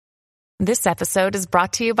This episode is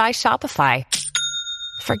brought to you by Shopify.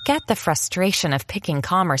 Forget the frustration of picking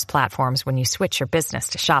commerce platforms when you switch your business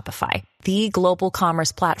to Shopify, the global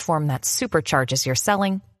commerce platform that supercharges your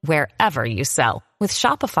selling wherever you sell. With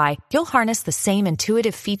Shopify, you'll harness the same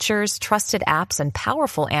intuitive features, trusted apps, and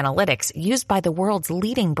powerful analytics used by the world's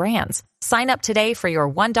leading brands. Sign up today for your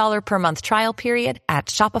 $1 per month trial period at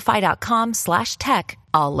shopify.com/tech,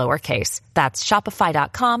 all lowercase. That's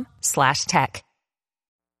shopify.com/tech.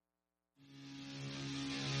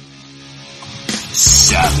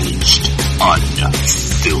 Savaged,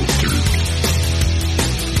 unfiltered.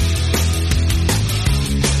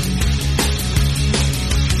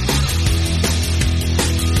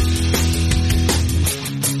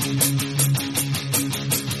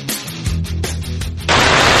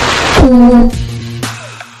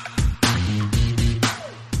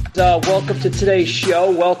 Welcome to today's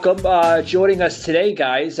show. Welcome. Joining us today,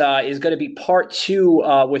 guys, is going to be part two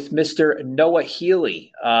with Mr. Noah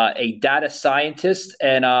Healy, a data scientist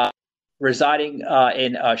and residing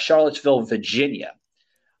in Charlottesville, Virginia.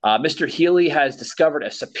 Mr. Healy has discovered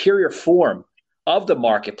a superior form of the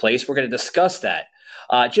marketplace. We're going to discuss that.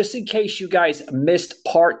 Just in case you guys missed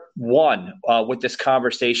part one with this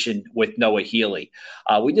conversation with Noah Healy,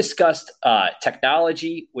 we discussed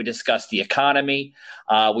technology, we discussed the economy,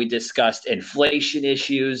 we discussed inflation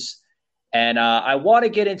issues, and I want to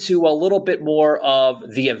get into a little bit more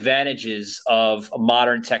of the advantages of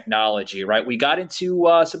modern technology, right? We got into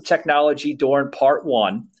some technology during part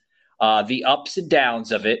one, the ups and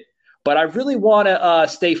downs of it, but I really want to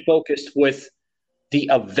stay focused with the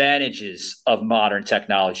advantages of modern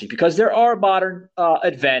technology, because there are modern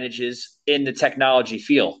advantages in the technology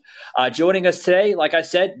field. Joining us today, like I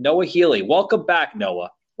said, Noah Healy. Welcome back,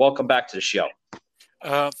 Noah. Welcome back to the show.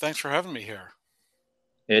 Thanks for having me here.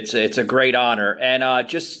 It's a great honor. And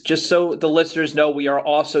just so the listeners know, we are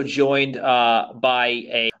also joined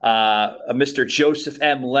by a Mr. Joseph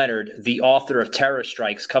M Lenard, the author of Terror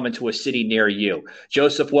Strikes Coming to a City Near You.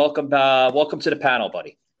 Joseph, welcome to the panel,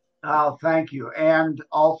 buddy. Oh, thank you. And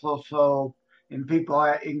also, in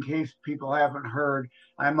case people haven't heard,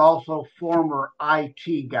 I'm also former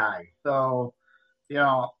IT guy. So,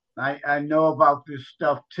 I know about this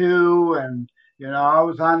stuff too. And, I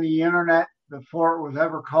was on the internet before it was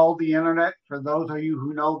ever called the internet. For those of you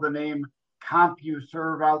who know the name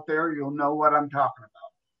CompuServe out there, you'll know what I'm talking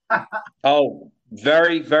about. Oh,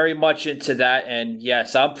 very, very much into that. And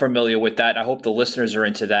yes, I'm familiar with that. I hope the listeners are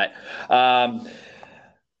into that.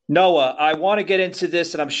 Noah, I want to get into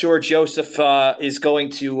this, and I'm sure Joseph is going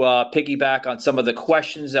to piggyback on some of the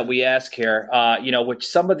questions that we ask here, with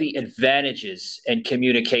some of the advantages in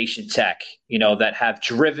communication tech, that have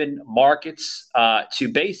driven markets to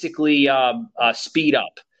basically speed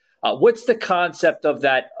up. What's the concept of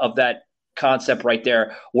that concept right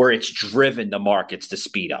there, where it's driven the markets to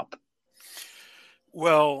speed up?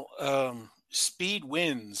 Well, speed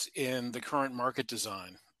wins in the current market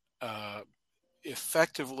design.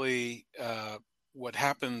 Effectively, what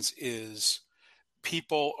happens is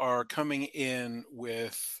people are coming in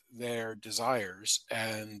with their desires,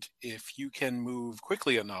 and if you can move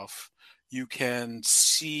quickly enough, you can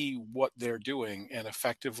see what they're doing and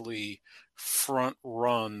effectively front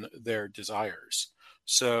run their desires.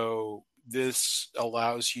 So this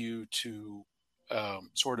allows you to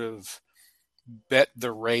sort of bet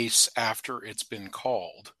the race after it's been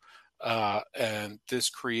called. And this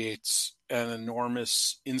creates an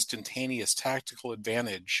enormous instantaneous tactical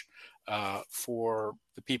advantage for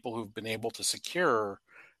the people who've been able to secure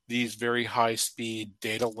these very high-speed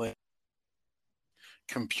data link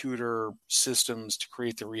computer systems to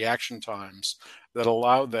create the reaction times that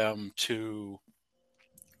allow them to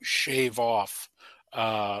shave off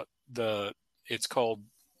it's called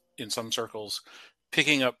in some circles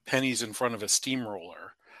picking up pennies in front of a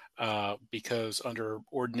steamroller. Because under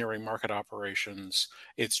ordinary market operations,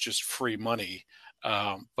 it's just free money.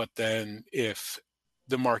 But then if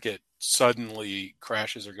the market suddenly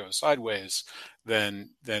crashes or goes sideways,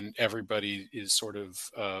 then everybody is sort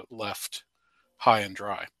of left high and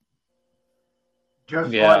dry.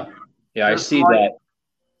 I see that.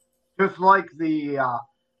 Just like the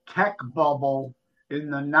tech bubble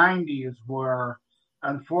in the 90s, where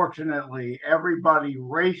unfortunately everybody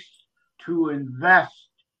raced to invest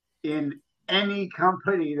in any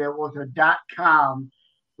company that was a .com,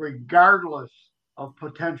 regardless of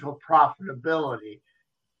potential profitability.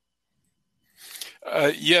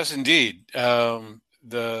 Yes, indeed.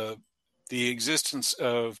 The existence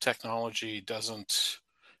of technology doesn't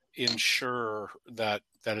ensure that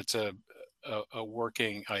it's a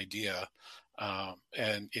working idea.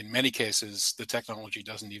 And in many cases, the technology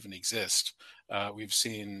doesn't even exist. We've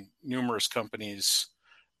seen numerous companies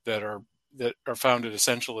that are founded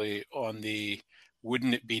essentially on the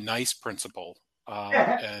 "wouldn't it be nice" principle,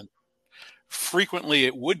 and frequently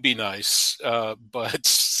it would be nice, but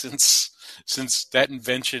since that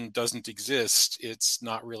invention doesn't exist, it's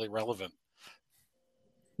not really relevant.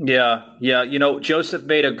 Yeah, yeah. Joseph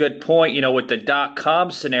made a good point, with the .com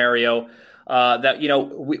scenario, that,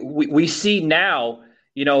 we see now,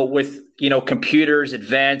 with, computers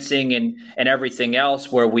advancing and everything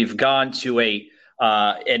else, where we've gone to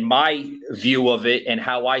in my view of it and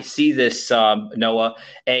how I see this, Noah,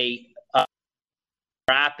 a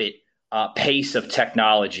rapid pace of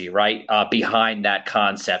technology, right, behind that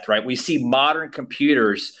concept, right? We see modern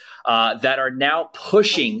computers that are now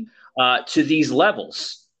pushing to these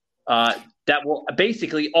levels that will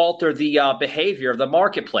basically alter the behavior of the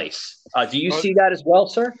marketplace. Do you see that as well,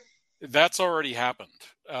 sir? That's already happened.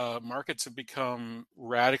 Markets have become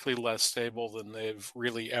radically less stable than they've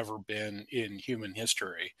really ever been in human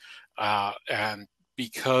history. And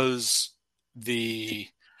because the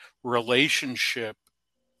relationship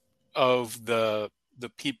of the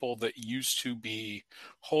people that used to be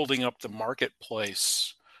holding up the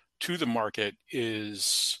marketplace to the market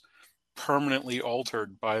is permanently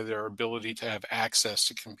altered by their ability to have access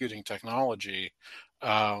to computing technology,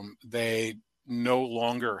 they no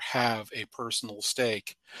longer have a personal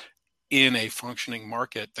stake in a functioning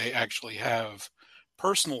market. They actually have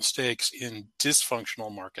personal stakes in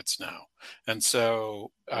dysfunctional markets now. And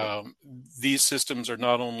so these systems are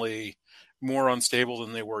not only more unstable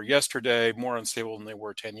than they were yesterday, more unstable than they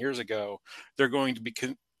were 10 years ago, they're going to be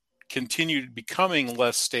continue becoming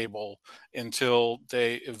less stable until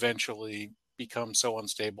they eventually become so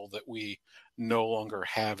unstable that we no longer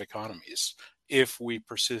have economies if we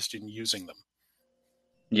persist in using them.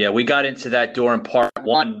 Yeah, we got into that during part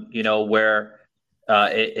one, where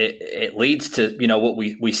it leads to, what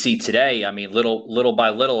we see today. I mean, little by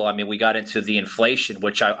little, I mean, we got into the inflation,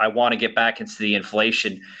 which I want to get back into the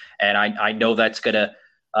inflation. And I know that's gonna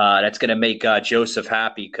make Joseph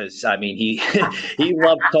happy, because I mean he he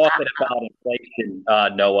loves talking about inflation.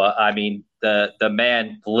 Noah, I mean the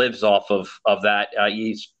man lives off of that.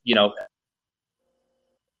 He's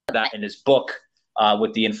that in his book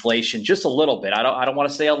with the inflation, just a little bit. I don't want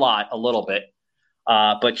to say a lot, a little bit.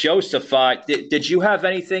 But Joseph, did you have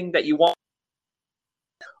anything that you want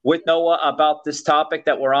with Noah about this topic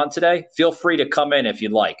that we're on today? Feel free to come in if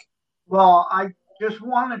you'd like. Well, I just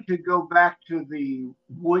wanted to go back to the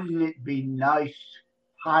wouldn't it be nice,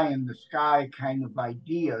 high in the sky kind of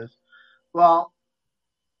ideas. Well,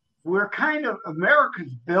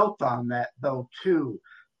 America's built on that though too.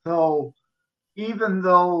 So even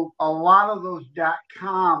though a lot of those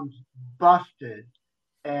 .coms busted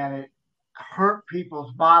and it hurt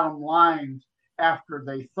people's bottom lines after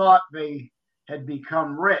they thought they had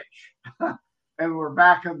become rich and were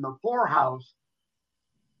back in the poorhouse,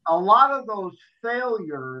 a lot of those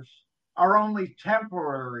failures are only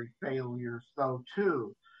temporary failures, though,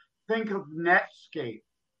 too. Think of Netscape.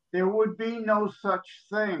 There would be no such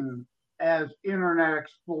thing as Internet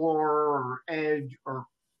Explorer or Edge or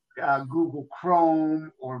Google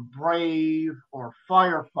Chrome or Brave or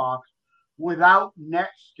Firefox without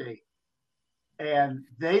Netscape. And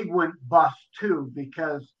they went bust too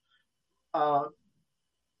because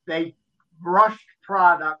they rushed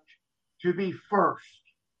product to be first.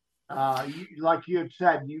 Like you had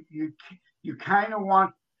said, you kind of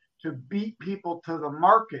want to beat people to the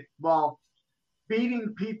market. Well,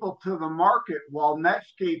 beating people to the market, while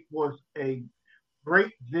Netscape was a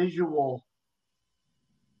great visual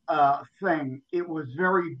thing, it was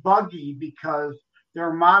very buggy because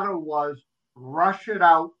their motto was rush it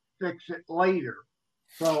out, fix it later.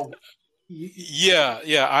 So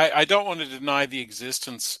I don't want to deny the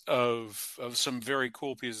existence of some very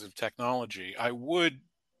cool pieces of technology. I would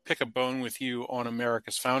pick a bone with you on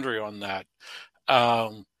America's Foundry on that.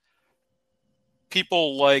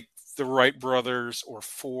 People like the Wright brothers or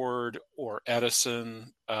Ford or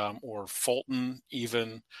Edison or Fulton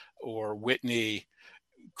even or Whitney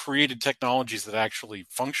created technologies that actually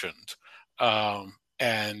functioned.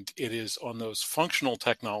 And it is on those functional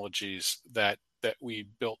technologies that we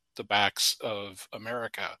built the backs of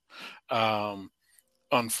America.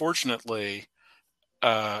 Unfortunately,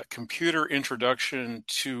 computer introduction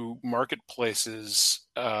to marketplaces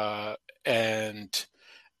and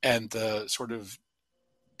the sort of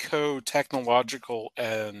co-technological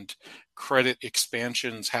and credit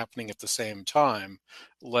expansions happening at the same time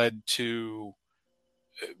led to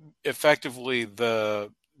effectively the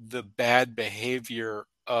bad behavior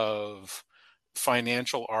of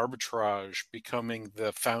financial arbitrage becoming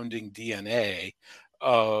the founding DNA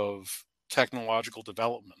of technological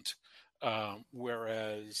development.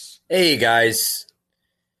 Whereas, hey guys,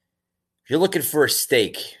 if you're looking for a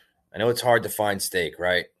steak, I know it's hard to find steak,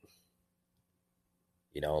 right?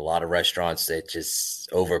 You know, a lot of restaurants that just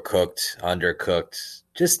overcooked, undercooked,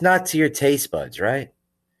 just not to your taste buds, right?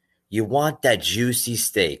 You want that juicy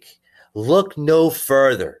steak. Look no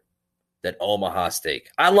further than Omaha Steak.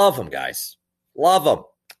 I love them, guys. Love them.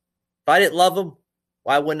 If I didn't love them,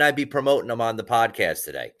 why wouldn't I be promoting them on the podcast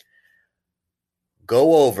today?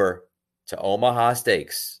 Go over to Omaha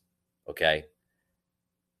Steaks, okay?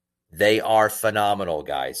 They are phenomenal,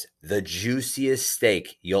 guys. The juiciest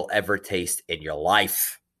steak you'll ever taste in your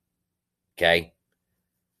life, okay?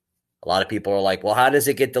 A lot of people are like, well, how does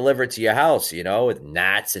it get delivered to your house? You know, with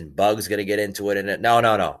gnats and bugs going to get into it. And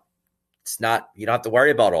no. It's not, you don't have to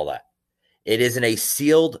worry about all that. It is in a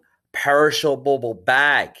sealed, perishable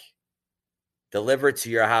bag delivered to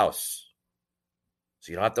your house.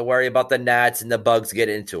 So you don't have to worry about the gnats and the bugs get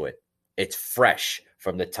into it. It's fresh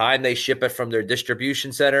from the time they ship it from their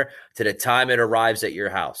distribution center to the time it arrives at your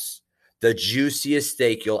house. The juiciest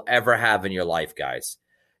steak you'll ever have in your life, guys.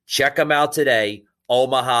 Check them out today.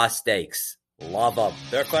 Omaha Steaks. Love them.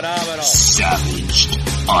 They're phenomenal. Savaged,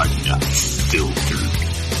 unfiltered.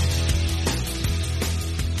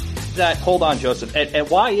 Hold on, Joseph. And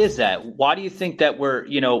why is that? Why do you think that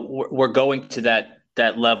we're going to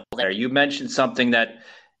that level there? You mentioned something that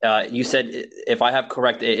you said, if I have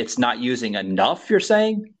correct, it's not using enough, you're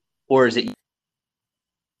saying? Or is it?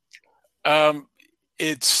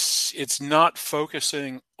 It's not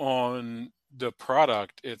focusing on the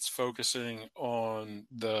product, it's focusing on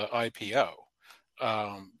the IPO.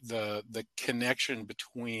 The connection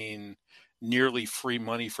between nearly free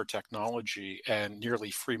money for technology and nearly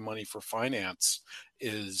free money for finance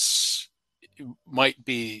might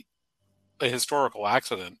be a historical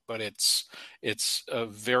accident, but it's a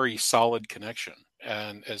very solid connection.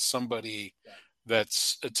 And as somebody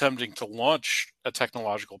that's attempting to launch a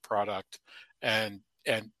technological product and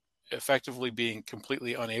effectively being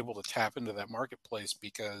completely unable to tap into that marketplace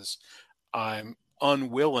because I'm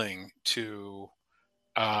unwilling to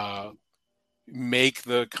make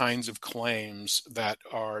the kinds of claims that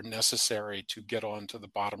are necessary to get onto the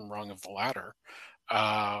bottom rung of the ladder,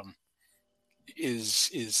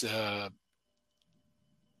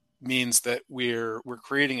 means that we're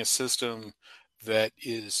creating a system that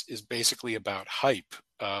is basically about hype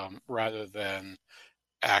rather than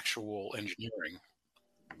actual engineering.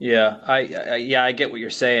 Yeah, I get what you're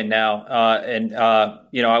saying now, and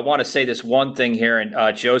I want to say this one thing here,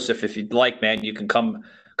 and Joseph, if you'd like, man, you can come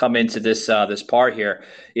into this part here.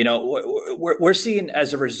 You know, we're seeing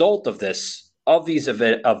as a result of these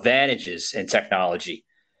advantages in technology,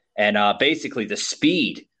 and basically the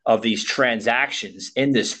speed of these transactions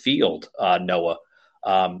in this field, Noah.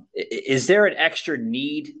 Is there an extra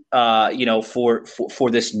need, for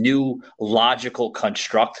this new logical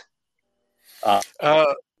construct?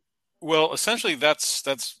 Well, essentially, that's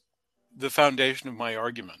the foundation of my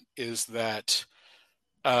argument, is that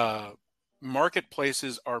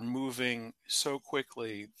marketplaces are moving so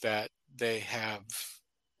quickly that they have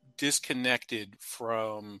disconnected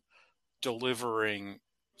from delivering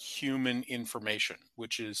human information,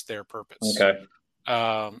 which is their purpose. Okay.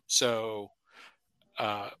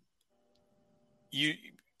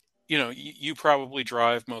 You probably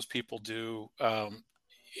drive. Most people do.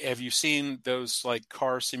 Have you seen those like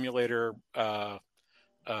car simulator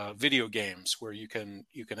video games where you can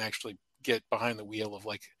actually get behind the wheel of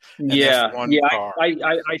like an F1 car?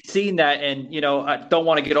 I've seen that, and I don't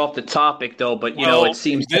want to get off the topic though, but it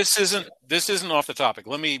seems this isn't off the topic.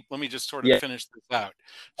 Let me just sort of finish this out.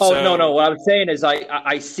 No. What I'm saying is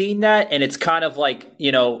I seen that, and it's kind of like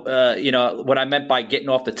what I meant by getting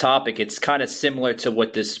off the topic. It's kind of similar to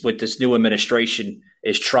what this new administration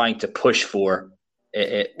is trying to push for.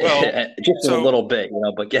 Just a little bit,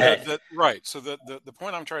 but go ahead. Right. So the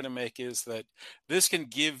point I'm trying to make is that this can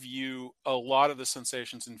give you a lot of the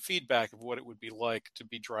sensations and feedback of what it would be like to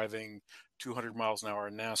be driving 200 miles an hour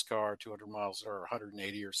in NASCAR, 200 miles or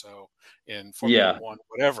 180 or so in Formula One,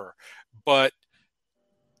 whatever. But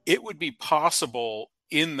it would be possible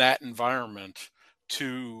in that environment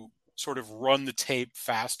to sort of run the tape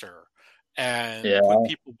faster and put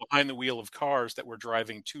people behind the wheel of cars that were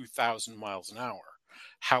driving 2,000 miles an hour.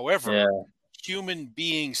 However, human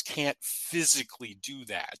beings can't physically do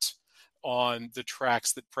that on the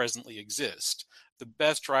tracks that presently exist. The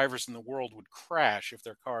best drivers in the world would crash if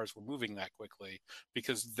their cars were moving that quickly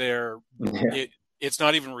because it's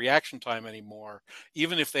not even reaction time anymore.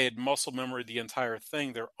 Even if they had muscle memory the entire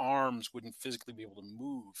thing, their arms wouldn't physically be able to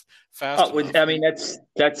move fast enough. I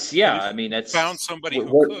mean, that's found somebody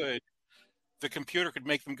who could. the computer could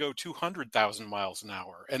make them go 200,000 miles an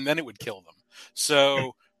hour, and then it would kill them.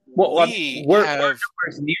 So Well, we're have nowhere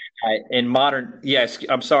near that in modern. Yes,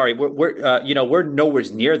 I'm sorry. We're nowhere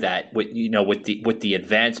near that with the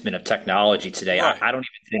advancement of technology today. right. I don't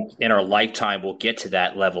even think in our lifetime we'll get to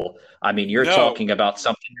that level. I mean, you're No, talking about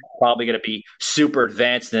something that's probably going to be super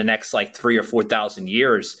advanced in the next like 3 or 4 thousand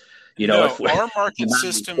years. no. If Our market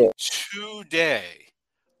humanity- system today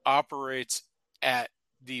operates at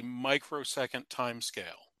the microsecond time scale.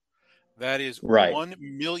 That is right. 1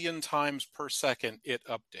 million times per second it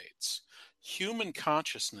updates. Human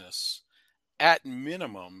consciousness, at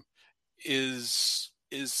minimum, is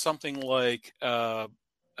something like a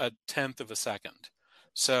tenth of a second.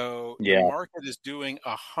 So the Yeah. market is doing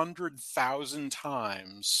 100,000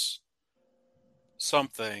 times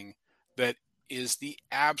something that is the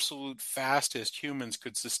absolute fastest humans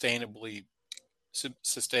could sustainably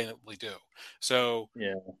do. So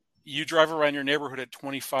Yeah. you drive around your neighborhood at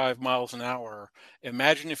 25 miles an hour.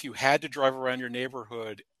 Imagine if you had to drive around your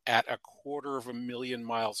neighborhood at 250,000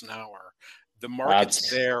 miles an hour. The market's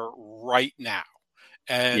That's there right now.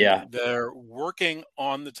 And yeah. they're working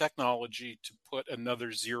on the technology to put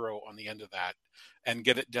another zero on the end of that and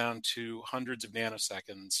get it down to hundreds of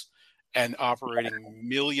nanoseconds and operating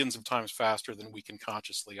millions of times faster than we can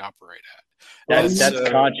consciously operate at. And That's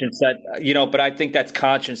so, conscience that but I think that's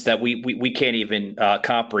conscience that we can't even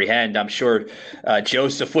comprehend. I'm sure,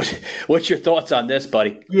 Joseph. What's your thoughts on this,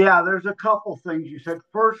 buddy? Yeah, there's a couple things you said.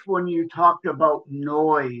 First, when you talked about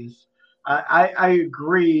noise, I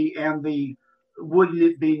agree. And the wouldn't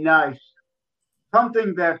it be nice?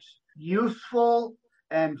 Something that's useful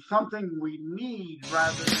and something we need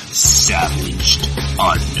rather than Savaged,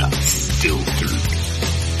 unfiltered.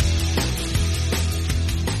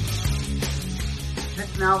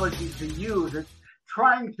 technology to use. It's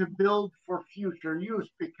trying to build for future use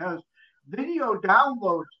because video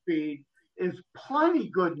download speed is plenty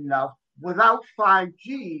good enough without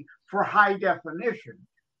 5G for high definition.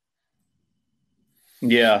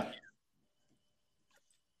 Yeah.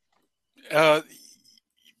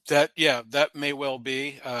 that may well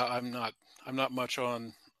be. I'm not much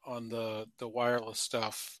on the wireless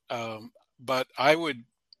stuff, but I would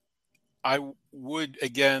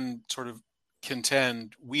again sort of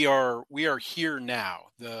contend we are here now.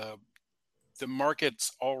 The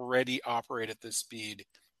markets already operate at this speed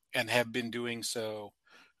and have been doing so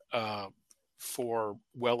for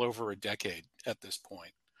well over a decade at this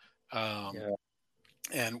point. Yeah.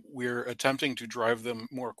 And we're attempting to drive them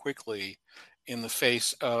more quickly in the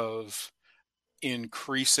face of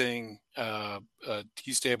increasing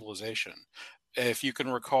destabilization. If you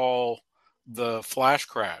can recall the flash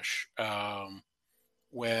crash,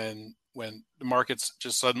 when the markets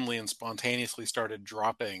just suddenly and spontaneously started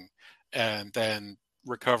dropping and then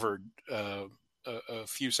recovered a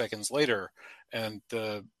few seconds later, and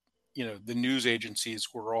the news agencies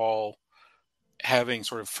were all having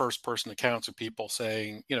sort of first person accounts of people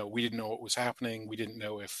saying, we didn't know what was happening. We didn't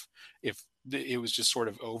know if it was just sort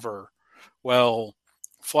of over. Well,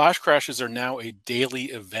 flash crashes are now a daily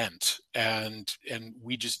event, and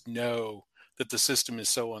we just know that the system is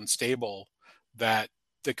so unstable that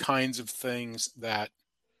the kinds of things that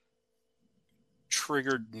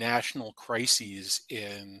triggered national crises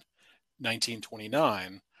in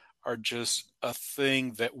 1929 are just a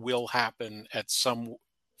thing that will happen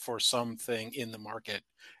for something in the market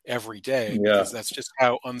every day, Yeah. because that's just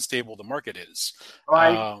how unstable the market is.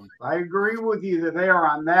 I agree with you that they are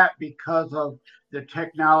on that because of the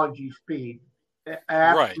technology speed.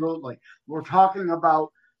 Absolutely. Right. We're talking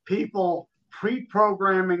about people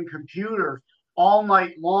pre-programming computers all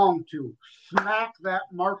night long to smack that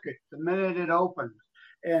market the minute it opens,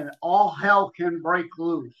 and all hell can break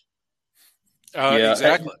loose.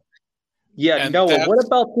 Exactly. Yeah, and Noah, what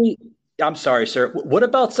about I'm sorry, sir. What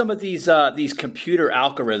about some of these computer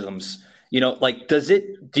algorithms?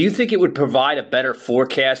 Do you think it would provide a better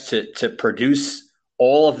forecast to produce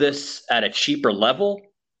all of this at a cheaper level?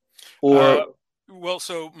 Or well,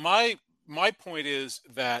 so my point is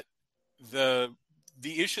that the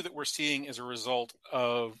issue that we're seeing is a result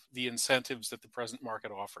of the incentives that the present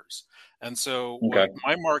market offers. And so what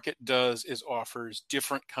my market does is offers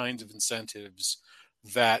different kinds of incentives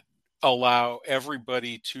that allow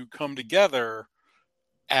everybody to come together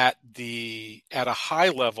at a high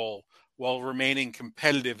level while remaining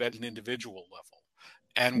competitive at an individual level.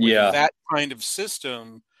 And with that kind of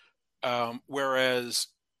system, whereas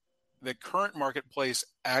the current marketplace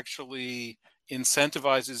actually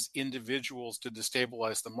incentivizes individuals to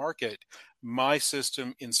destabilize the market, my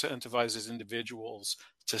system incentivizes individuals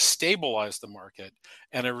to stabilize the market.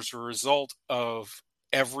 And as a result of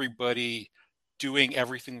everybody doing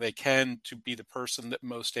everything they can to be the person that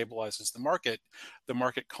most stabilizes the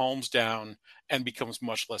market calms down and becomes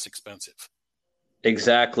much less expensive.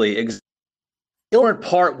 Exactly. Still in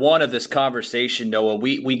part one of this conversation, Noah,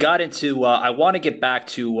 we got into. I want to get back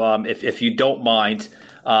to, if you don't mind,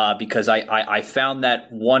 because I found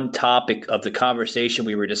that one topic of the conversation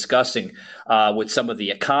we were discussing with some of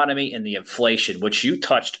the economy and the inflation, which you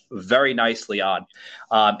touched very nicely on,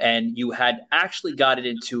 and you had actually got it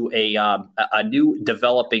into a new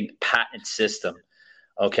developing patent system.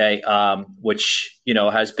 Okay, which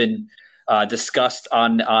has been discussed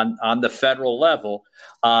on the federal level.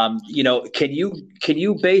 Can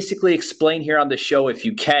you basically explain here on the show, if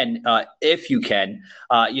you can,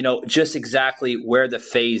 just exactly where the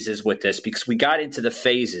phase is with this? Because we got into the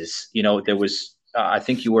phases. There was I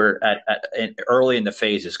think you were early in the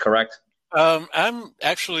phases, correct? I'm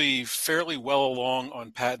actually fairly well along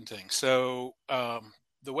on patenting. So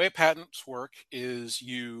the way patents work is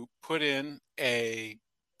you put in a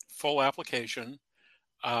full application.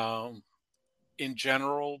 In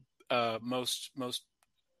general, most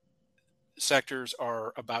sectors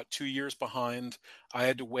are about 2 years behind. I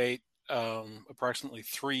had to wait approximately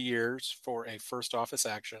 3 years for a first office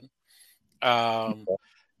action.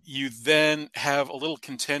 You then have a little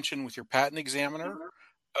contention with your patent examiner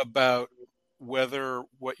about whether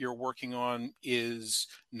what you're working on is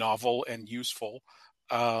novel and useful.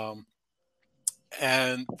 And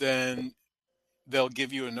then they'll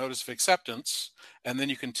give you a notice of acceptance, and then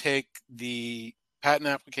you can take the patent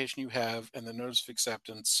application you have and the notice of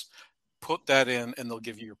acceptance, put that in, and they'll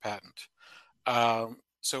give you your patent.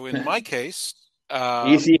 So in my case,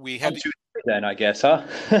 Easy we had to, then, I guess, huh?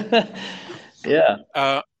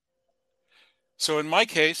 Yeah. So in my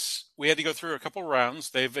case, we had to go through a couple rounds.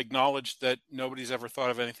 They've acknowledged that nobody's ever thought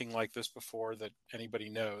of anything like this before that anybody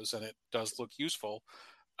knows, and it does look useful.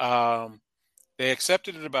 They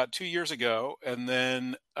accepted it about 2 years ago, and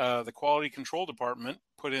then the quality control department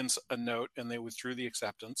put in a note, and they withdrew the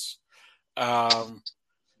acceptance.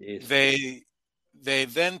 They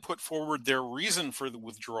then put forward their reason for the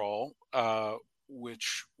withdrawal,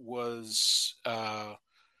 which was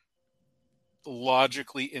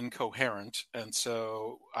logically incoherent, and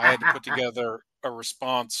so I had to put together a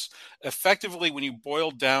response. Effectively, when you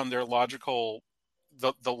boiled down their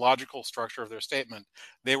the logical structure of their statement,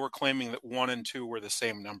 they were claiming that 1 and 2 were the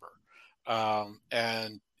same number,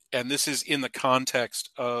 and this is in the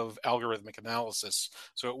context of algorithmic analysis.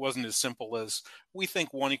 So it wasn't as simple as we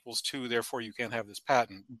think 1 equals 2, therefore you can't have this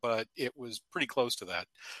patent, but it was pretty close to that.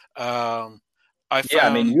 I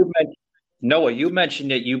found. Noah, you mentioned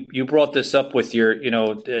that you brought this up with your,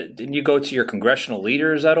 didn't you go to your congressional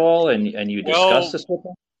leaders at all and you discussed Well, this with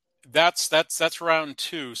them? that's round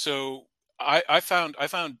 2. So I found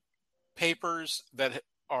papers that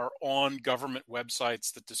are on government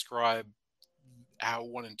websites that describe how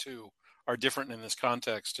 1 and 2 are different in this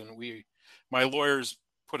context, and my lawyers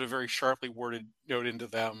put a very sharply worded note into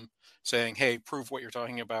them saying, "Hey, prove what you're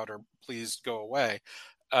talking about, or please go away."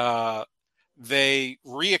 They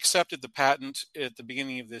reaccepted the patent at the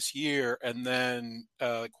beginning of this year, and then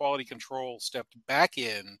quality control stepped back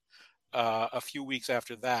in a few weeks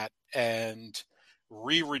after that and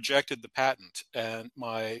rejected the patent. And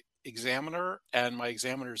my examiner and my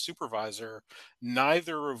examiner's supervisor,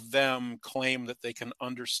 neither of them claim that they can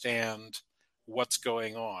understand what's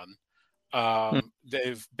going on.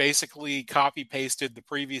 They've basically copy pasted the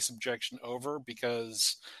previous objection over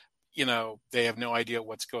because they have no idea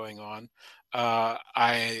what's going on.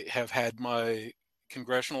 I have had my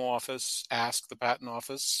congressional office ask the patent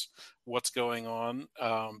office what's going on.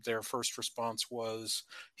 Their first response was,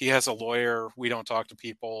 he has a lawyer. We don't talk to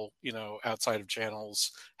people, outside of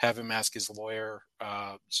channels. Have him ask his lawyer.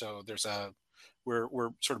 So we're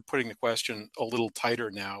sort of putting the question a little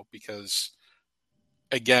tighter now because,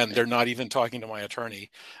 again, they're not even talking to my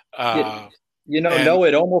attorney. No,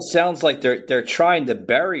 it almost sounds like they're trying to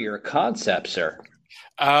bury your concept, sir.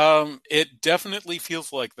 It definitely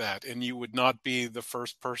feels like that, and you would not be the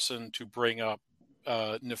first person to bring up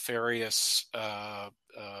nefarious,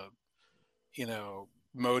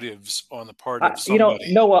 motives on the part of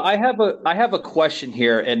somebody. Noah, I have a question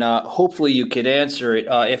here, and hopefully you could answer it.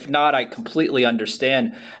 If not, I completely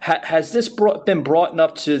understand. Has this been brought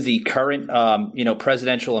up to the current,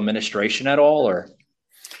 presidential administration at all, or?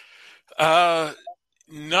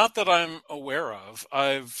 Not that I'm aware of.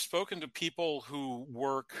 I've spoken to people who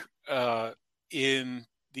work in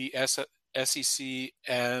the SEC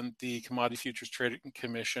and the Commodity Futures Trading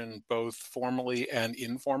Commission, both formally and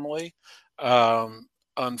informally.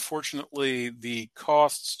 Unfortunately, the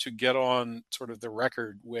costs to get on sort of the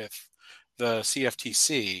record with the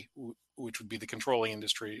CFTC which would be the controlling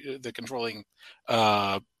industry, the controlling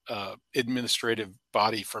administrative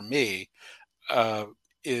body for me,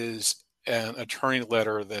 is an attorney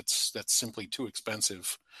letter that's simply too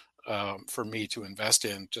expensive for me to invest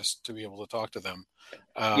in just to be able to talk to them.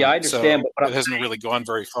 Yeah, I understand, so but it hasn't really gone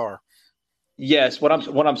very far. yes, what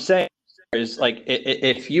I'm saying is, like,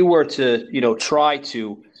 if you were to, try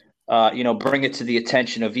to, bring it to the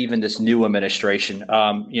attention of even this new administration,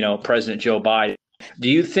 President Joe Biden, do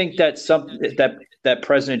you think that that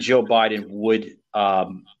President Joe Biden would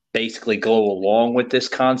basically go along with this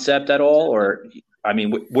concept at all, or I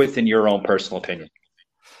mean, within your own personal opinion?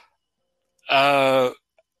 I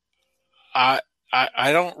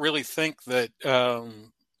don't really think that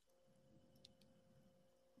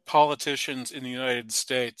politicians in the United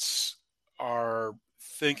States are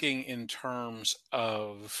thinking in terms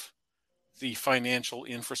of the financial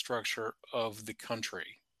infrastructure of the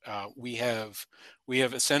country. We have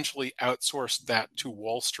essentially outsourced that to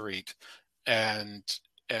Wall Street, and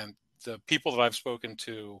the people that I've spoken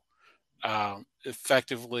to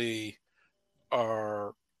effectively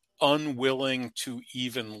are unwilling to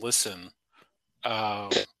even listen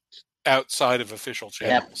outside of official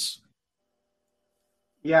channels.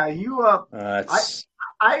 Yeah,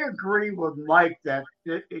 I agree with Mike that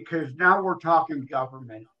because now we're talking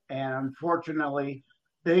government, and unfortunately,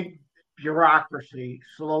 big bureaucracy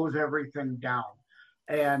slows everything down.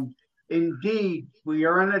 And indeed, we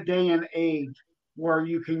are in a day and age where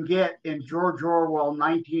you can get in George Orwell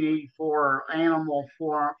 1984 Animal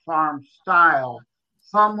Farm style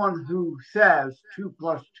someone who says 2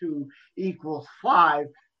 + 2 = 5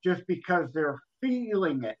 just because they're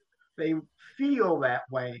feeling it. They feel that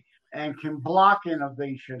way and can block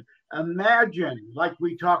innovation. Imagine, like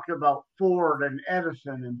we talked about Ford and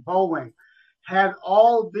Edison and Boeing, had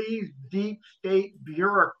all these deep state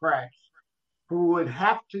bureaucrats who would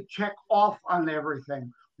have to check off on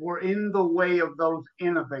everything were in the way of those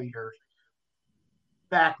innovators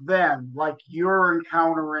back then, like you're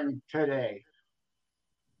encountering today.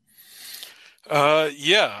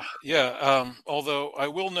 Yeah. Although I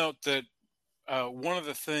will note that one of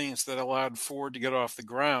the things that allowed Ford to get off the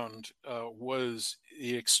ground was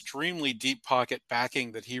the extremely deep pocket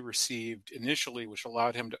backing that he received initially, which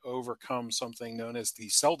allowed him to overcome something known as the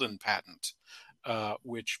Selden patent,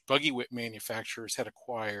 which buggy whip manufacturers had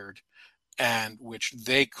acquired and which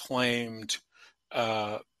they claimed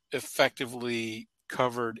effectively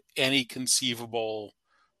covered any conceivable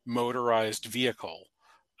motorized vehicle.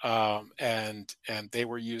 And they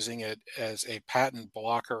were using it as a patent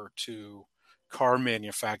blocker to car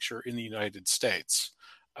manufacture in the United States.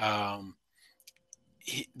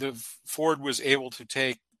 Ford was able to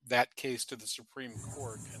take that case to the Supreme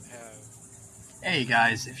Court and have. Hey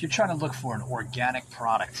guys, if you're trying to look for an organic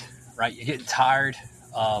product, right, you're getting tired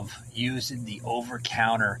of using the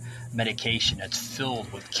over-counter medication that's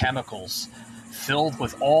filled with chemicals, filled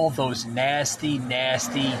with all those nasty,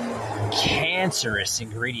 cancerous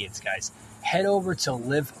ingredients, guys, head over to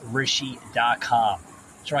liverishi.com.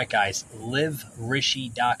 That's right, guys,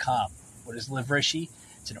 liverishi.com. What is Live Rishi?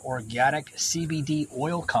 It's an organic CBD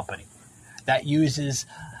oil company that uses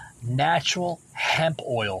natural hemp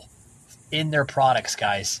oil in their products,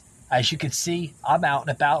 guys. As you can see, I'm out and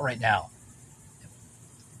about right now.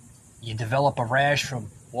 You develop a rash from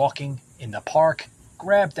walking in the park,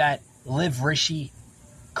 grab that Live Rishi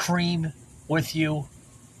cream with you,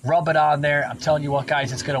 rub it on there. I'm telling you what,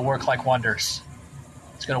 guys, it's going to work like wonders.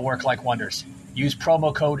 It's going to work like wonders. Use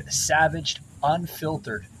promo code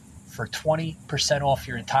SAVAGEDUNFILTERED for 20% off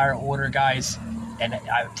your entire order, guys. And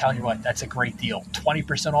I'm telling you what, that's a great deal.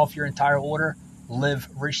 20% off your entire order,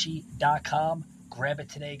 liverishi.com. Grab it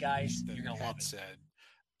today, guys. You're going to love it. Said,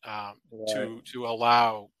 to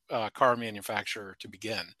allow car manufacture to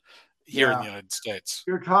begin here in the United States.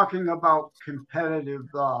 You're talking about competitive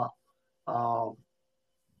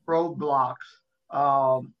roadblocks,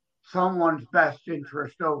 someone's best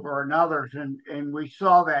interest over another's. And we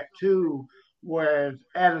saw that too, where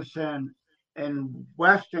Edison and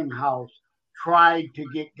Westinghouse tried to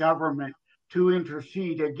get government to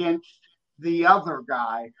intercede against the other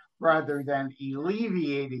guy rather than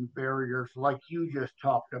alleviating barriers like you just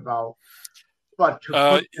talked about, but to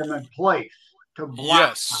put them in place to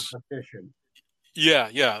block competition. Yeah.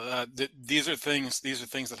 These are things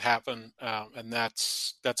that happen, and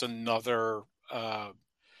that's another.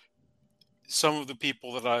 Some of the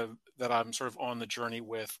people that I'm sort of on the journey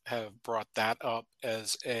with have brought that up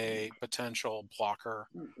as a potential blocker.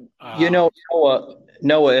 Noah,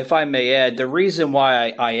 if I may add, the reason why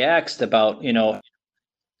I asked about,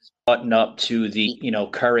 button up to the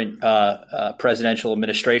current presidential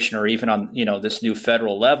administration, or even on this new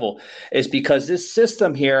federal level, is because this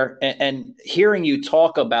system here, and hearing you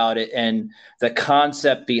talk about it and the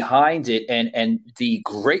concept behind it, and the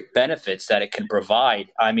great benefits that it can provide.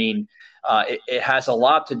 I mean, it has a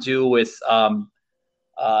lot to do with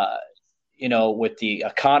with the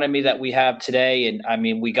economy that we have today. And I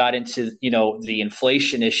mean, we got into the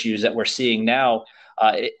inflation issues that we're seeing now.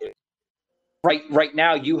 Right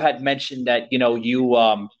now, you had mentioned that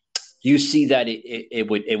you see that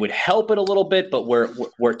it would help it a little bit, but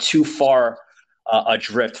we're too far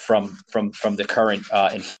adrift from the current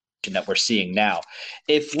inflation that we're seeing now.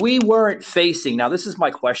 If we weren't facing, now this is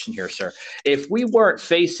my question here, sir, if we weren't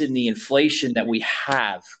facing the inflation that we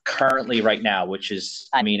have currently right now, which is,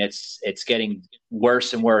 I mean, it's getting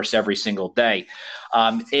worse and worse every single day.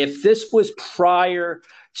 If this was prior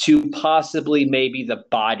to possibly maybe the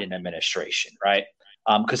Biden administration, right?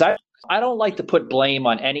 Because I don't like to put blame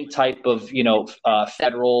on any type of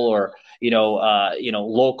federal or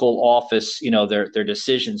local office, their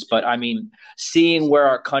decisions. But I mean, seeing where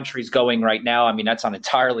our country's going right now, I mean, that's on an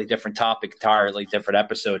entirely different topic, entirely different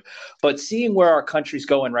episode. But seeing where our country's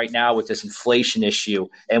going right now with this inflation issue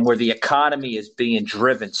and where the economy is being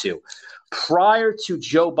driven to, prior to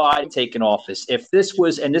Joe Biden taking office, if this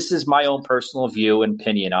was, and this is my own personal view and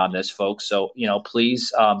opinion on this, folks, so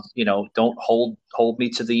please, don't hold me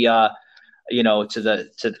to the to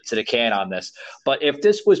the can on this. But if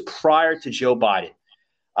this was prior to Joe Biden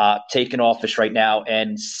taking office right now,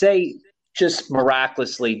 and say just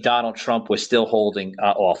miraculously Donald Trump was still holding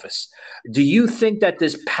office, do you think that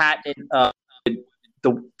this patent,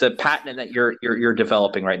 the patent that you're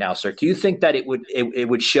developing right now, sir, do you think that it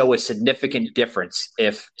would show a significant difference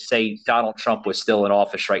if, say, Donald Trump was still in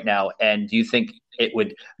office right now? And do you think it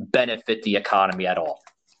would benefit the economy at all?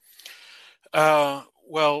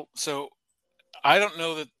 Well, so I don't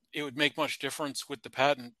know that it would make much difference with the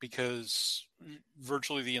patent, because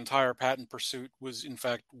virtually the entire patent pursuit was, in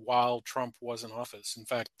fact, while Trump was in office. In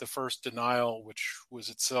fact, the first denial, which was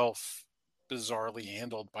itself bizarrely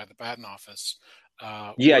handled by the patent office.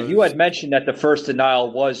 You had mentioned that the first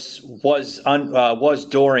denial was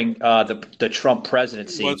during the Trump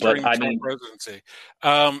presidency. Presidency.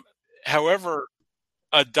 However,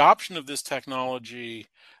 adoption of this technology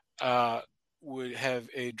would have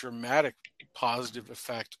a dramatic positive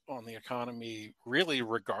effect on the economy, really,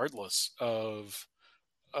 regardless of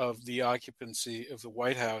the occupancy of the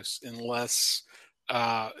White House, unless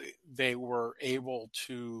they were able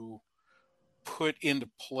to put into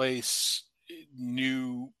place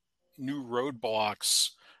new roadblocks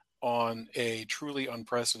on a truly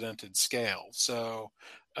unprecedented scale. So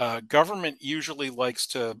government usually likes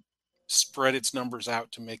to spread its numbers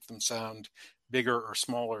out to make them sound bigger or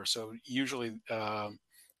smaller. So usually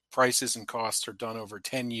prices and costs are done over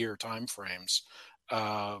 10-year timeframes.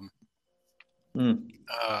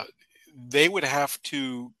 They would have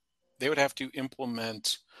to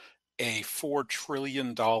implement a $4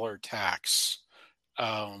 trillion tax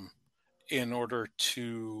in order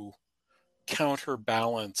to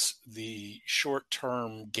counterbalance the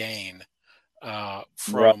short-term gain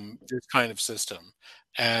from this kind of system.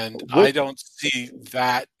 And I don't see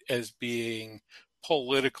that as being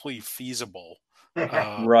politically feasible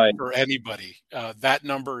for anybody. That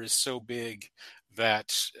number is so big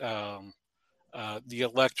that the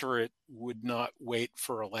electorate would not wait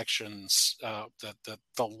for elections. That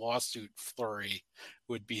the lawsuit flurry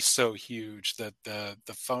would be so huge that the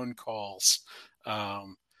phone calls. I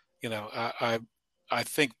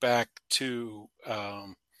think back to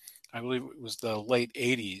I believe it was the late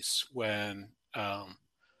 '80s when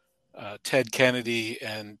Ted Kennedy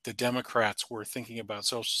and the Democrats were thinking about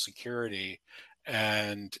Social Security,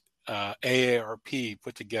 and AARP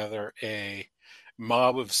put together a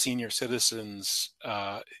mob of senior citizens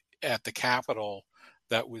at the Capitol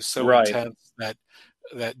that was so intense that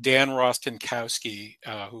Dan Rostenkowski,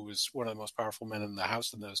 who was one of the most powerful men in the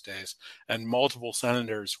House in those days, and multiple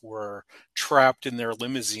senators were trapped in their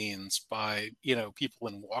limousines by people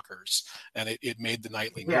in walkers, and it made the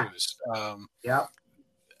nightly news.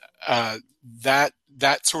 That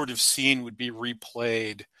sort of scene would be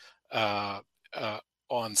replayed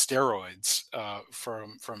on steroids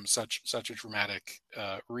from such a dramatic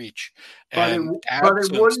reach. But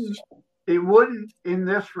it wouldn't in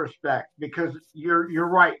this respect, because you're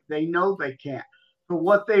right. They know they can't. So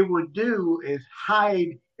what they would do is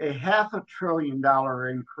hide a $500 billion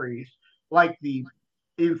increase, like the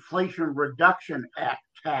Inflation Reduction Act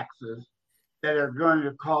taxes that are going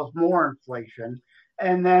to cause more inflation,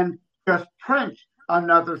 and then just print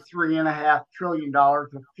another $3.5 trillion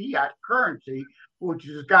of fiat currency, which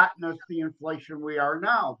has gotten us the inflation we are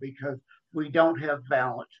now because we don't have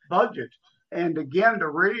balanced budgets. And again, to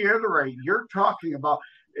reiterate, you're talking about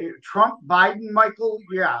Trump, Biden, Michael.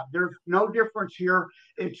 Yeah, there's no difference here.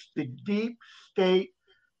 It's the deep state,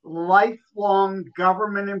 lifelong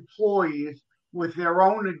government employees with their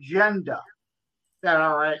own agenda that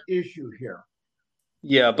are at issue here.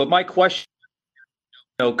 Yeah, but my question,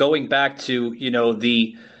 going back to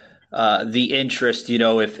the interest,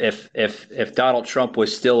 if Donald Trump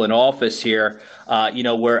was still in office here,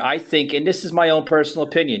 where I think, and this is my own personal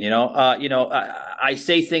opinion, I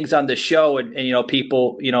say things on the show, and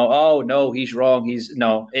people, oh no, he's wrong.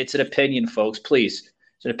 No, it's an opinion, folks. Please,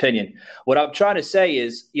 it's an opinion. What I'm trying to say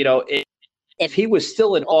is, if he was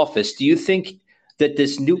still in office, do you think that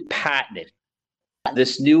this new patent,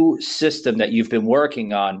 this new system that you've been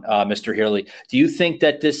working on, Mr. Healy, do you think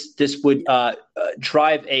that this would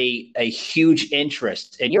drive a huge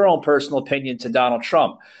interest, in your own personal opinion, to Donald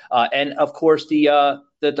Trump, and of course the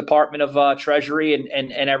Department of Treasury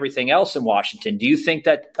and everything else in Washington? Do you think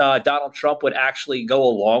that Donald Trump would actually go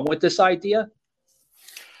along with this idea?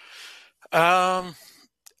 I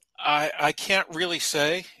can't really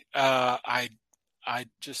say.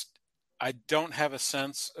 I don't have a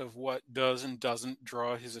sense of what does and doesn't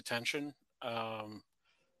draw his attention.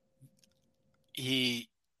 He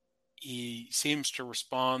seems to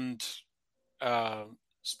respond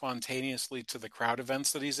spontaneously to the crowd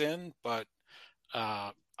events that he's in, but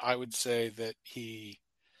I would say that he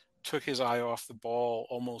took his eye off the ball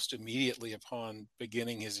almost immediately upon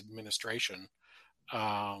beginning his administration,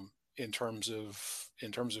 in terms of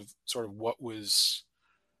sort of what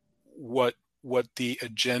the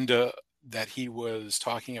agenda that he was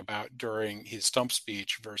talking about during his stump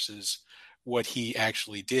speech versus what he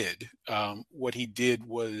actually did. What he did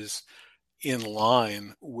was in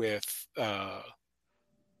line with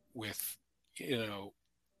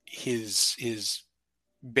his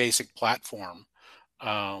basic platform.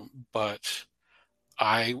 But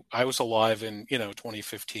I was alive in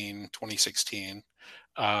 2015, 2016.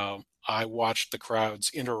 I watched the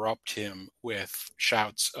crowds interrupt him with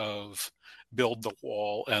shouts of "build the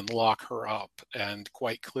wall" and "lock her up," and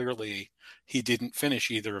quite clearly he didn't finish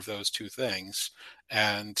either of those two things,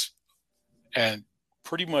 and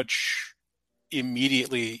pretty much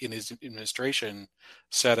immediately in his administration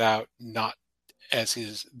set out not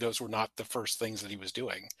as those were not the first things that he was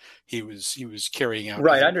doing. He was carrying out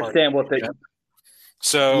right. I understand what the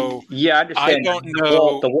so yeah. I understand.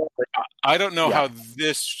 I don't know how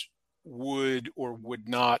this would or would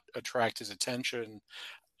not attract his attention.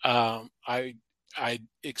 I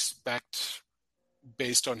expect,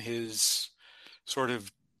 based on his sort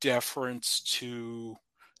of deference to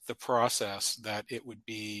the process, that it would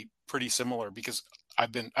be pretty similar, because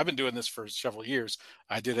I've been doing this for several years.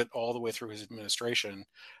 I did it all the way through his administration.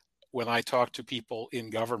 When I talked to people in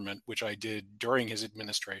government, which I did during his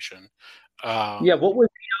administration. What was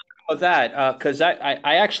the outcome of that? Because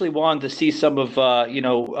I actually wanted to see some of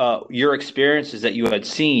your experiences that you had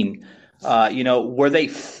seen. Were they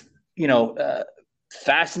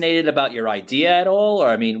fascinated about your idea at all? Or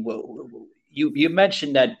I mean, you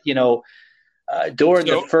mentioned that during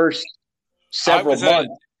the first several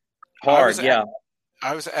months,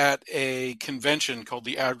 I was at a convention called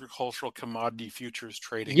the Agricultural Commodity Futures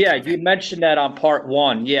Trading. Yeah, Convention. You mentioned that on part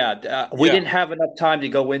one. We didn't have enough time to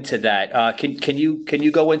go into that. Can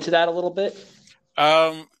you go into that a little bit?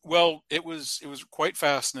 Well, it was quite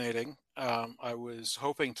fascinating. I was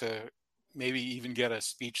hoping to maybe even get a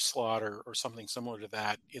speech slot or something similar to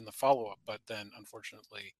that in the follow-up, but then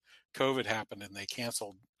unfortunately COVID happened and they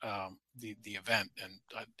canceled the event, and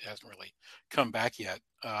it hasn't really come back yet.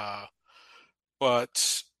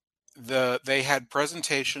 But they had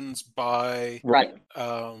presentations by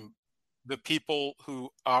the people who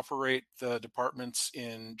operate the departments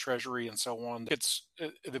in Treasury and so on. It's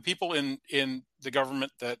the people in the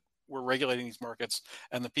government that were regulating these markets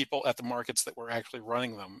and the people at the markets that were actually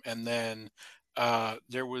running them. And then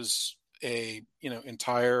there was a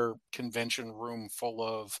entire convention room full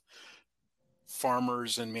of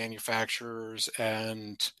farmers and manufacturers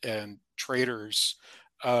and traders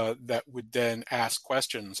that would then ask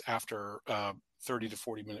questions after 30 to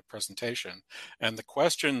 40 minute presentation. And the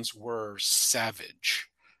questions were savage.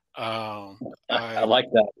 I like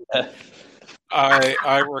that.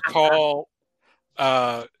 I recall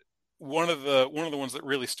one of the ones that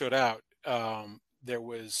really stood out. There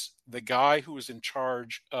was the guy who was in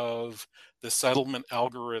charge of the settlement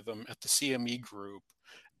algorithm at the CME Group,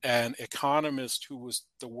 an economist who was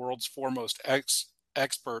the world's foremost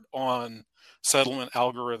expert on settlement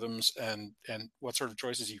algorithms and what sort of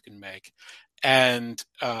choices you can make, and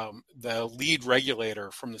the lead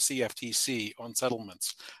regulator from the CFTC on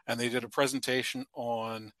settlements, and they did a presentation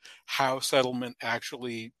on how settlement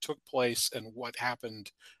actually took place and what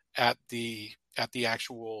happened at the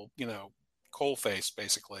actual coal face,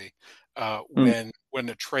 basically, when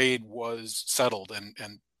the trade was settled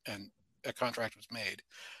and a contract was made.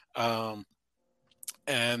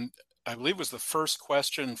 And I believe it was the first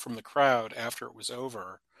question from the crowd after it was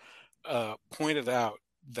over, pointed out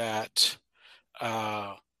that,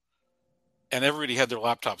 and everybody had their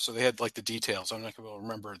laptops, so they had like the details. I'm not going to be able to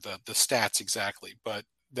remember the stats exactly, but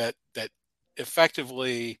that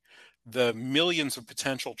effectively the millions of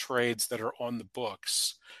potential trades that are on the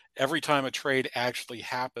books, every time a trade actually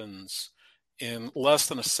happens, in less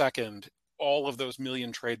than a second, all of those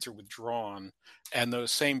million trades are withdrawn, and those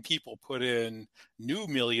same people put in new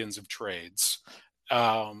millions of trades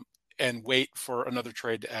and wait for another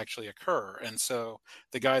trade to actually occur. And so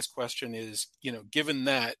the guy's question is, given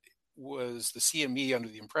that, was the CME under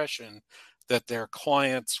the impression that their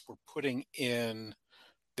clients were putting in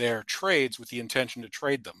their trades with the intention to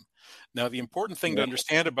trade them? Now, the important thing to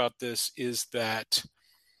understand about this is that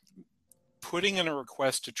putting in a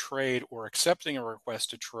request to trade or accepting a request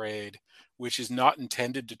to trade which is not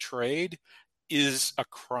intended to trade is a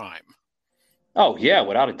crime. Oh yeah,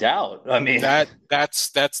 without a doubt. I mean, that's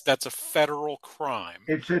a federal crime.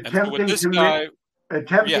 It's attempting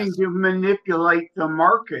to manipulate the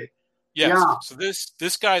market. Yes. Yeah. So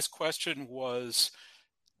this guy's question was,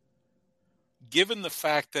 given the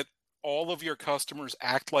fact that all of your customers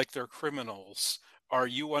act like they're criminals, are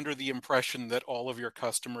you under the impression that all of your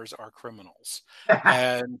customers are criminals?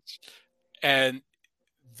 and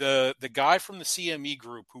the guy from the CME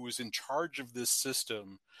group who was in charge of this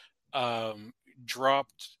system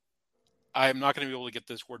dropped, I'm not going to be able to get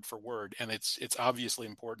this word for word, and it's obviously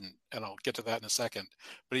important, and I'll get to that in a second,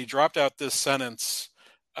 but he dropped out this sentence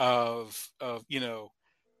of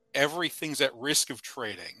everything's at risk of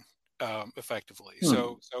trading, effectively.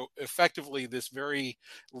 So effectively, this very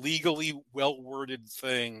legally well-worded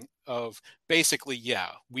thing of basically,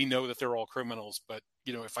 yeah, we know that they're all criminals, but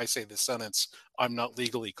if I say this sentence, I'm not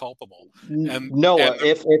legally culpable. Noah,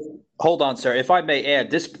 if hold on, sir, if I may add,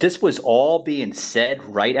 this was all being said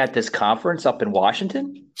right at this conference up in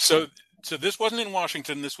Washington. So this wasn't in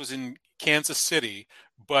Washington. This was in Kansas City.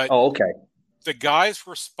 But okay. The guy's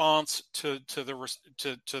response to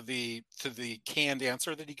the canned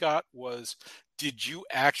answer that he got was, "Did you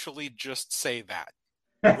actually just say that?"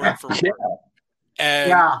 Word for word.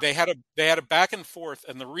 And they had a back and forth,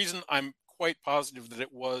 and the reason I'm quite positive that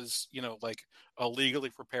it was, like a legally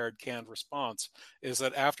prepared canned response is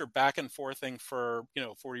that after back and forthing for,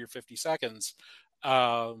 40 or 50 seconds,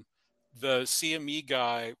 the CME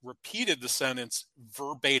guy repeated the sentence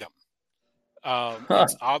verbatim.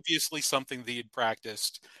 It's obviously something that he'd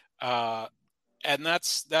practiced. And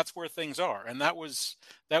that's where things are. And that was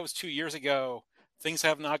 2 years ago. Things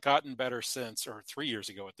have not gotten better since, or 3 years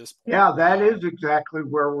ago at this point. Yeah, that is exactly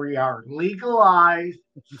where we are. Legalized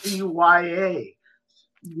CYA.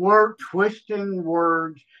 We're twisting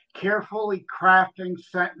words, carefully crafting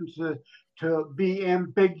sentences to be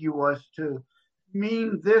ambiguous, to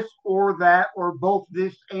mean this or that, or both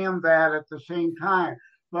this and that at the same time.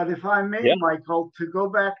 But if I may, Michael, to go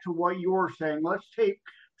back to what you were saying, let's take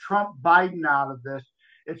Trump Biden out of this.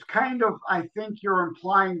 It's kind of, I think you're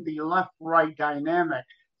implying the left-right dynamic,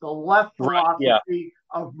 the left philosophy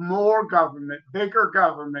of more government, bigger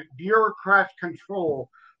government, bureaucrats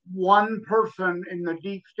control. One person in the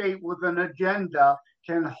deep state with an agenda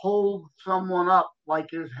can hold someone up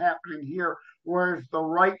like is happening here, whereas the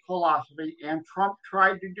right philosophy, and Trump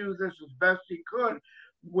tried to do this as best he could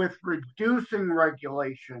with reducing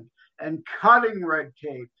regulation and cutting red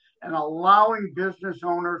tape and allowing business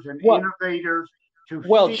owners and innovators to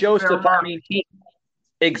Joseph, I mean,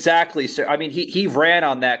 exactly, sir. I mean, he ran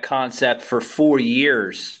on that concept for 4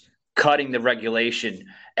 years, cutting the regulation.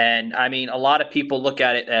 And I mean, a lot of people look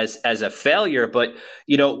at it as a failure, but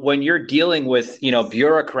when you're dealing with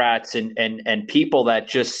bureaucrats and people that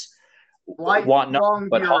just want nothing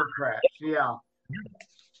but bureaucrats,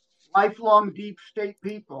 lifelong deep state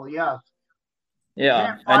people, yes.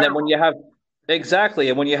 Yeah, and then when you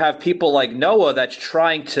have people like Noah that's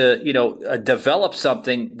trying to develop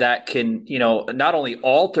something that can not only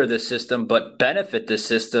alter the system but benefit the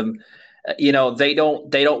system, they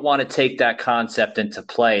don't want to take that concept into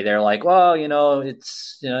play. They're like, well, it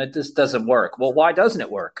just doesn't work. Well, why doesn't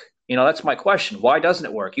it work? That's my question. Why doesn't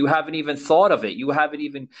it work? You haven't even thought of it. You haven't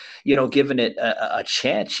even given it a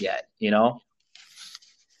chance yet.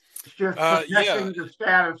 It's just Yeah. protecting the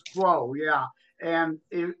status quo. Yeah. And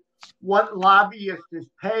what lobbyist is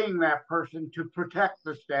paying that person to protect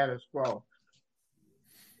the status quo?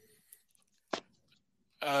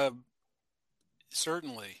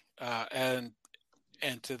 Certainly. And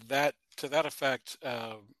to that effect,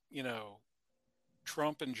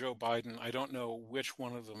 Trump and Joe Biden, I don't know which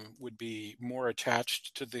one of them would be more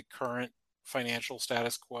attached to the current financial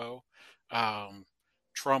status quo. Um,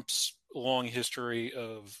 Trump's long history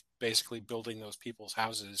of basically building those people's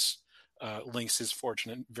houses links his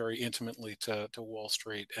fortune very intimately to Wall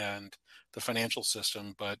Street and the financial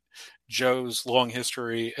system. But Joe's long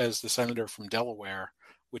history as the senator from Delaware,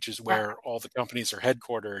 which is where all the companies are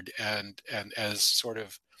headquartered, and as sort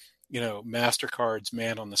of MasterCard's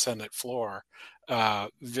man on the Senate floor,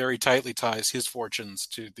 very tightly ties his fortunes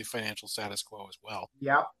to the financial status quo as well.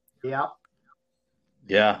 Yep. Yeah.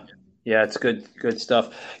 Yeah, it's good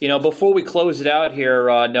stuff. Before we close it out here,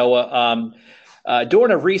 Noah,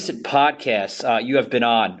 during a recent podcast you have been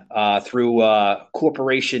on through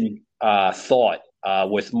Corporation Thought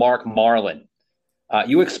with Mark Marlin,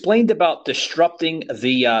 you explained about disrupting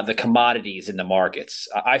the commodities in the markets.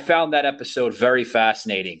 I found that episode very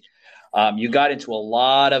fascinating. You got into a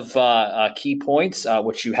lot of key points,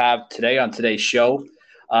 which you have today on today's show.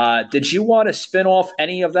 Did you want to spin off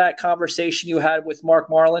any of that conversation you had with Mark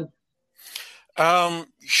Marlin?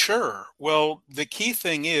 Sure. Well, the key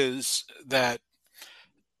thing is that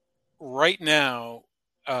right now,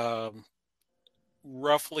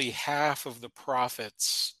 roughly half of the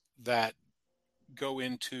profits that go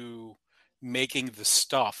into making the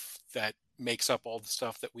stuff that makes up all the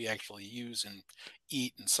stuff that we actually use and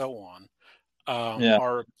eat and so on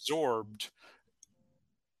are absorbed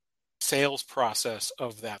sales process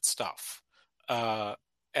of that stuff.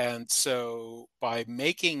 And so by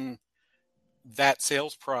making that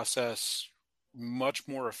sales process much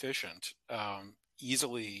more efficient,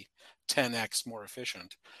 easily 10x more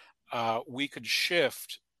efficient, we could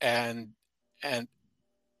shift and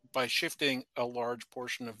by shifting a large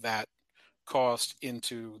portion of that cost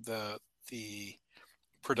into the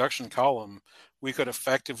production column, we could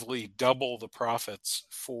effectively double the profits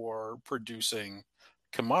for producing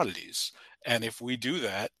commodities. And if we do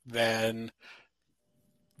that, then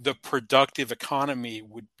the productive economy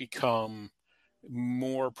would become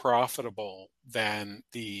more profitable than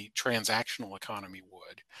the transactional economy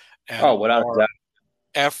would. And without our doubt.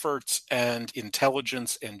 efforts and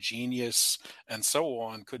intelligence and genius and so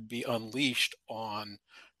on could be unleashed on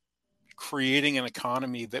creating an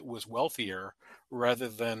economy that was wealthier rather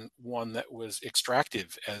than one that was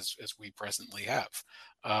extractive as we presently have.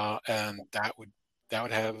 And that would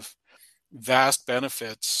have vast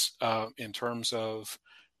benefits in terms of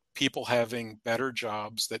people having better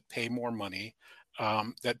jobs that pay more money,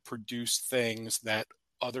 that produce things that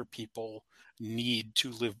other people need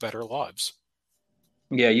to live better lives.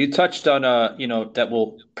 Yeah, you touched on that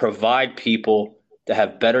will provide people to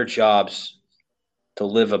have better jobs to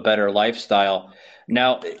live a better lifestyle.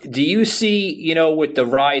 Now, do you see, with the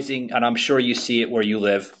rising, and I'm sure you see it where you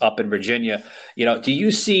live up in Virginia, do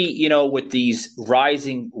you see, with these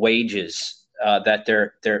rising wages that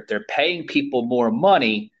they're paying people more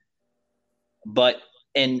money, but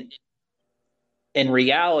in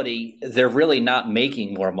reality, they're really not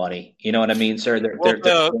making more money. You know what I mean, sir?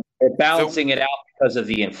 They're balancing it out because of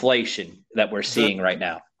the inflation that we're seeing right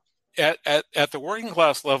now. At the working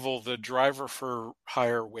class level, the driver for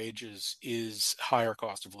higher wages is higher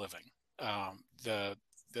cost of living. They're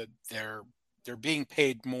being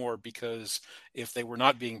paid more because if they were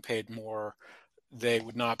not being paid more, they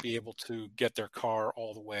would not be able to get their car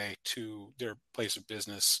all the way to their place of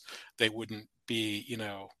business. They wouldn't be,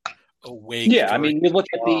 awake. Yeah, I mean, you look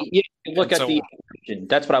at the on. inflation.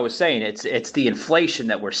 That's what I was saying. It's the inflation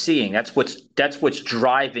that we're seeing. That's what's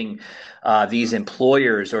driving these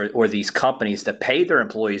employers or these companies to pay their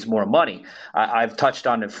employees more money. I've touched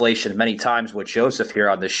on inflation many times with Joseph here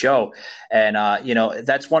on the show, and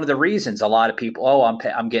that's one of the reasons a lot of people. Oh,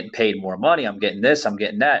 I'm getting paid more money. I'm getting this. I'm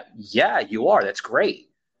getting that. Yeah, you are. That's great.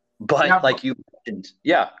 But like you mentioned,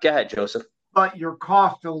 go ahead, Joseph. But your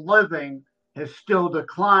cost of living has still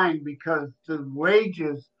declined because the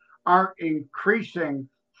wages aren't increasing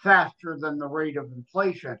faster than the rate of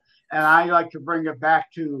inflation. And I like to bring it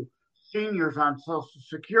back to seniors on Social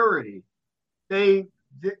Security. The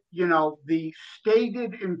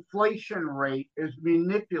stated inflation rate is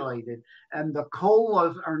manipulated, and the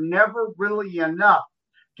COLAs are never really enough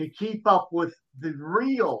to keep up with the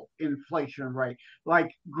real inflation rate.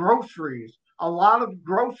 Like groceries, a lot of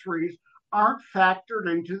groceries aren't factored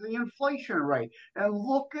into the inflation rate. And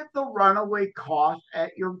look at the runaway cost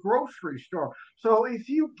at your grocery store. So if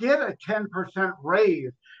you get a 10%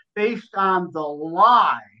 raise based on the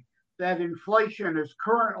lie that inflation is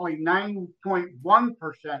currently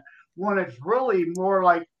 9.1%, when it's really more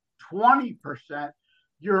like 20%,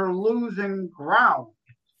 you're losing ground.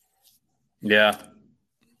 Yeah.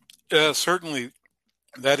 Certainly,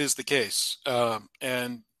 that is the case.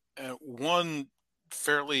 And one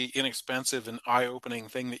fairly inexpensive and eye-opening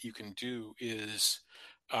thing that you can do is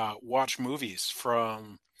watch movies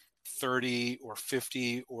from 30 or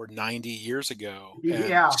 50 or 90 years ago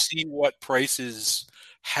and see what prices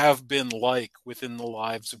have been like within the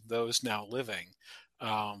lives of those now living.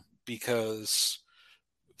 Because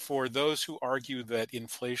for those who argue that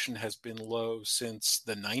inflation has been low since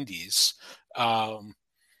the 90s,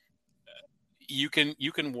 you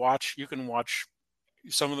can watch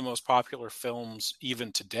some of the most popular films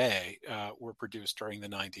even today were produced during the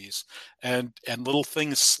 90s, and little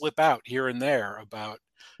things slip out here and there about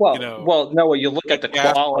Noah, you look at the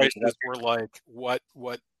gas quality prices were like, what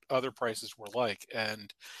other prices were like,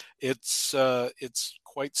 and it's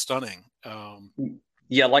quite stunning.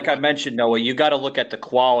 Yeah, like I mentioned, Noah, you got to look at the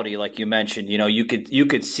quality, like you mentioned. You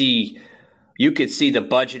could see the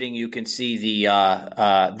budgeting, you can see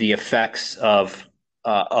the effects of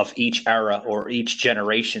each era or each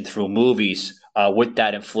generation through movies with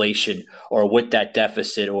that inflation or with that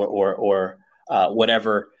deficit or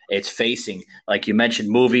whatever it's facing. Like you mentioned,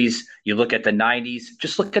 movies. You look at the '90s.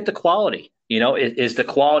 Just look at the quality. Is the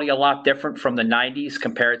quality a lot different from the '90s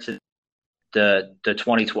compared to the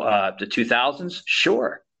 2000s?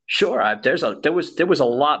 Sure. There was a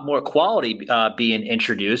lot more quality being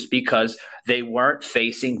introduced because they weren't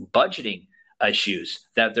facing budgeting issues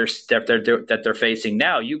that they're facing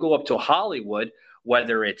now. You go up to Hollywood,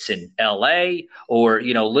 whether it's in LA or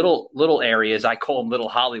little areas, I call them little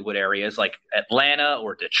Hollywood areas like Atlanta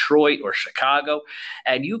or Detroit or Chicago,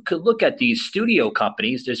 and you could look at these studio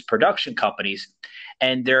companies, these production companies,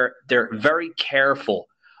 and they're very careful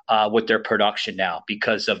with their production now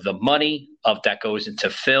because of the money that goes into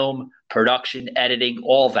film, production, editing,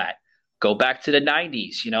 all that. Go back to the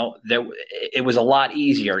 90s, it was a lot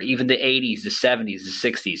easier, even the 80s, the 70s, the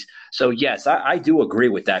 60s. So, yes, I do agree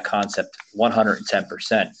with that concept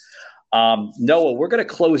 110%. Noah, we're going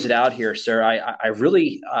to close it out here, sir. I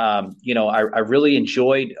really, I really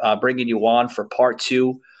enjoyed bringing you on for part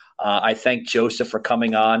two. I thank Joseph for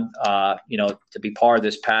coming on, to be part of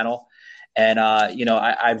this panel. And,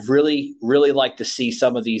 I'd really, really like to see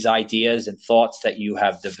some of these ideas and thoughts that you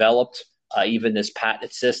have developed, even this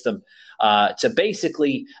patent system, to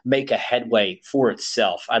basically make a headway for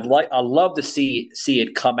itself. I'd love to see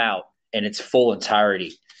it come out in its full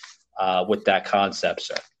entirety with that concept,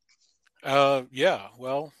 sir. Yeah,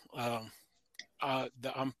 well,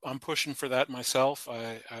 I'm pushing for that myself.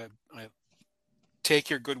 I take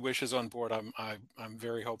your good wishes on board. I'm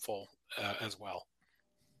very hopeful as well.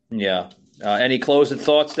 Yeah. Any closing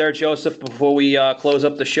thoughts there, Joseph, before we close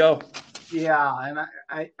up the show? Yeah, and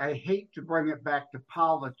I hate to bring it back to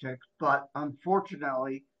politics, but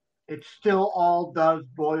unfortunately, it still all does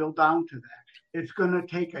boil down to that. It's going to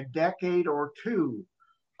take a decade or two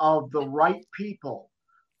of the right people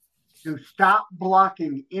to stop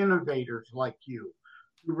blocking innovators like you,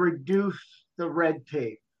 to reduce the red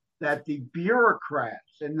tape, that the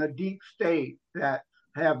bureaucrats in the deep state that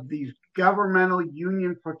have these governmental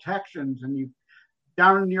union protections and you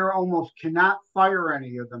darn near almost cannot fire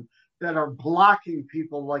any of them, that are blocking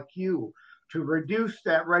people like you, to reduce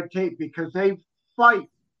that red tape, because they fight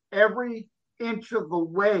every inch of the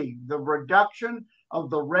way the reduction of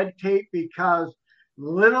the red tape, because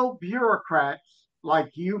little bureaucrats like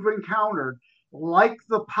you've encountered like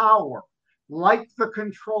the power, like the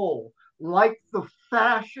control, like the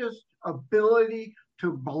fascist ability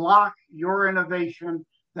to block your innovation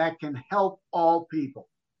that can help all people.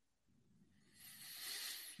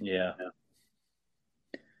 Yeah.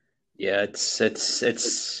 Yeah, it's it's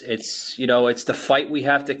the fight we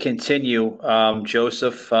have to continue,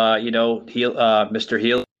 Joseph. Mr.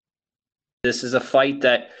 Healy, this is a fight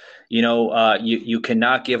that you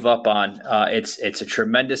cannot give up on. It's a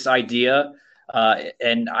tremendous idea,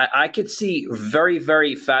 and I could see very,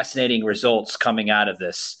 very fascinating results coming out of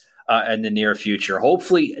this in the near future.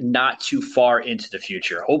 Hopefully, not too far into the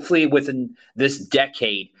future. Hopefully, within this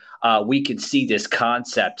decade, we can see this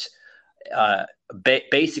concept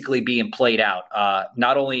basically being played out,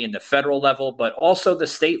 not only in the federal level, but also the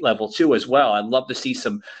state level too, as well. I'd love to see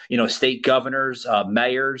some, state governors,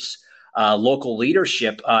 mayors, local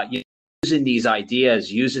leadership, using these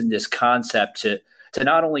ideas, using this concept to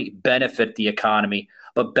not only benefit the economy,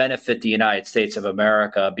 but benefit the United States of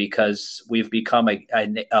America, because we've become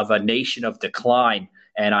a nation of decline.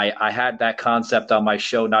 And I had that concept on my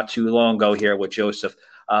show not too long ago here with Joseph.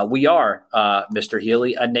 We are, Mr.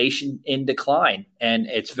 Healy, a nation in decline, and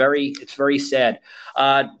it's very sad.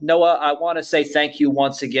 Noah, I want to say thank you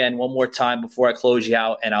once again, one more time before I close you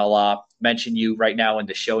out, and I'll mention you right now in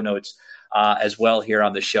the show notes as well here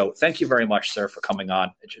on the show. Thank you very much, sir, for coming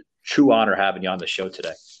on. It's a true honor having you on the show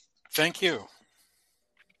today. Thank you.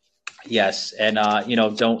 Yes, and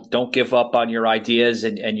don't give up on your ideas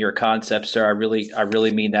and your concepts, sir. I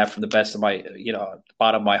really mean that from the best of my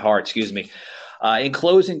bottom of my heart. Excuse me. In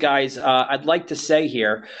closing, guys, I'd like to say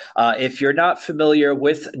here, if you're not familiar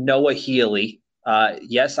with Noah Healy,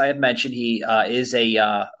 yes, I have mentioned he is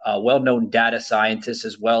a well-known data scientist,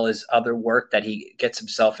 as well as other work that he gets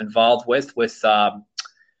himself involved with the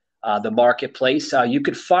marketplace. You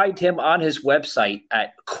could find him on his website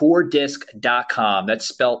at coordisc.com. That's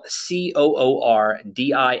spelled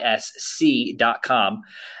COORDISC.com,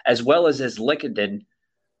 as well as his LinkedIn,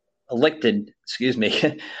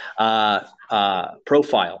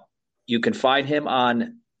 profile. You can find him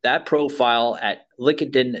on that profile at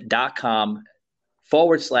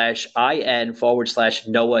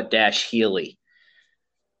linkedin.com/IN/Noah-Healy.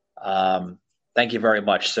 Thank you very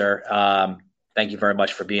much, sir. Thank you very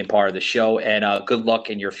much for being part of the show, and good luck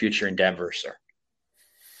in your future endeavors, sir.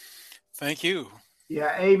 Thank you.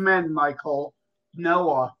 Yeah, amen, Michael.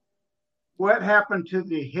 Noah, what happened to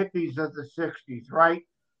the hippies of the 60s, right?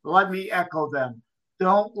 Let me echo them.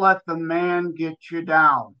 Don't let the man get you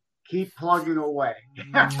down. Keep plugging away.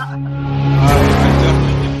 I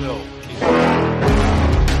definitely will.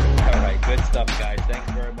 All right, good stuff, guys.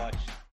 Thanks very much.